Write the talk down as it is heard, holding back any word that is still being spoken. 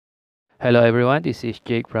Hello everyone, this is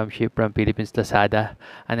Jake from Ship from Philippines Lazada,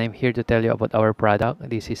 and I'm here to tell you about our product.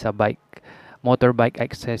 This is a motorbike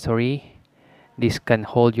accessory. This can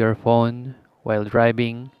hold your phone while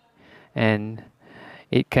driving, and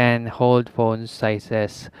it can hold phone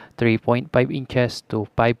sizes 3.5 inches to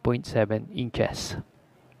 5.7 inches.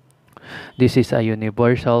 This is a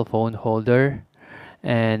universal phone holder,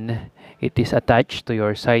 and it is attached to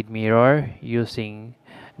your side mirror using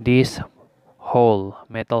this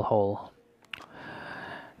metal hole.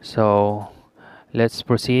 So let's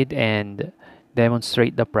proceed and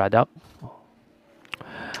demonstrate the product.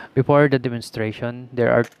 Before the demonstration, there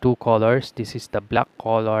are two colors. This is the black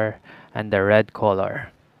color and the red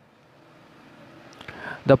color.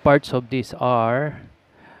 The parts of this are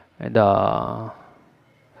the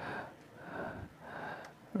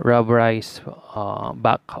rubberized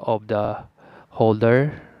back of the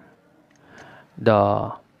holder,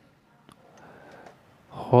 the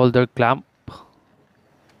holder clamp,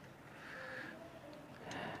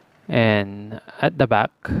 and at the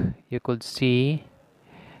back you could see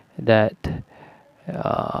that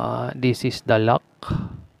this is the lock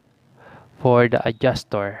for the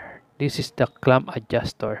adjuster. This is the clamp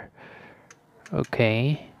adjuster.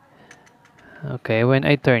 Okay, when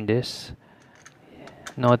I turn this,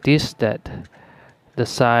 notice that the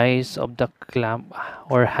size of the clamp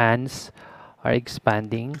or hands are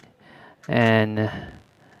expanding, and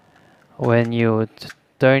when you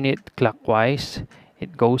turn it clockwise,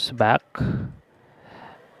 it goes back,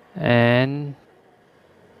 and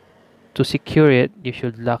to secure it you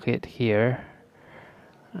should lock it here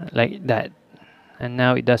like that, and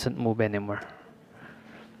now it doesn't move anymore.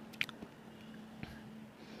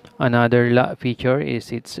 Another feature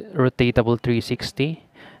is its rotatable 360.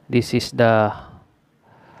 This is the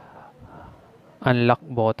unlock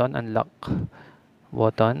button,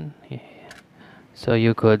 so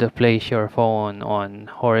you could place your phone on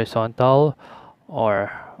horizontal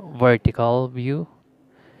or vertical view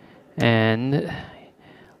and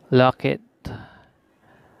lock it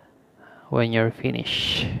when you're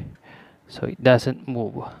finished so it doesn't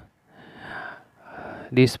move.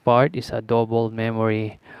 This part is a double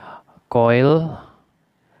memory coil.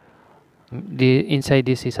 Inside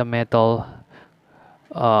this is a metal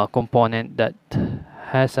component that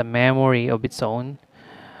has a memory of its own.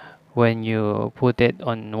 When you put it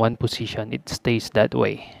on one position, it stays that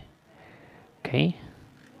way. Okay,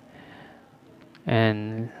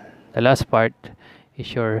 and the last part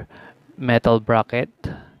is your metal bracket.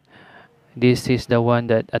 This is the one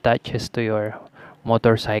that attaches to your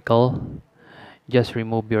motorcycle. Just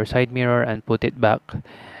remove your side mirror and put it back,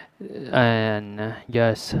 and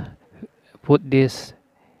just put this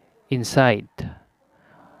inside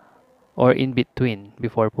or in between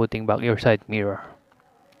before putting back your side mirror.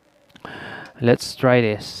 Let's try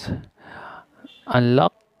this.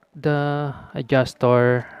 Unlock the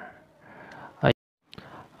adjuster,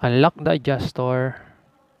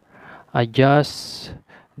 adjust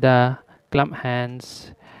the clamp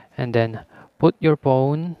hands, and then put your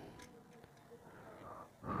phone,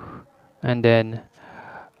 and then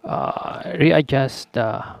readjust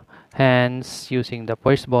the hands using the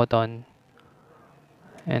first button,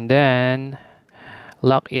 and then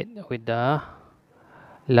lock it with the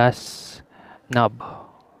last knob.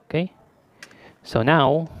 Okay, so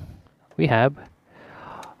now we have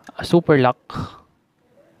a super lock.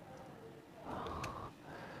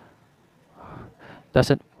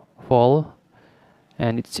 Doesn't fall,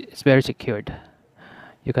 and it's very secured.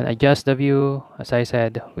 You can adjust the view, as I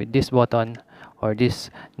said, with this button or this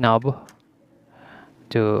knob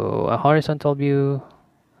to a horizontal view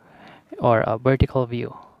or a vertical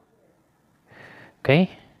view.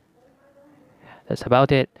 Okay, that's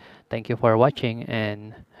about it. Thank you for watching,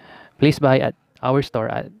 and please buy at our store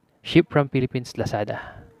at Ship from Philippines Lazada.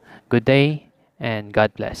 Good day and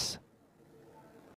God bless.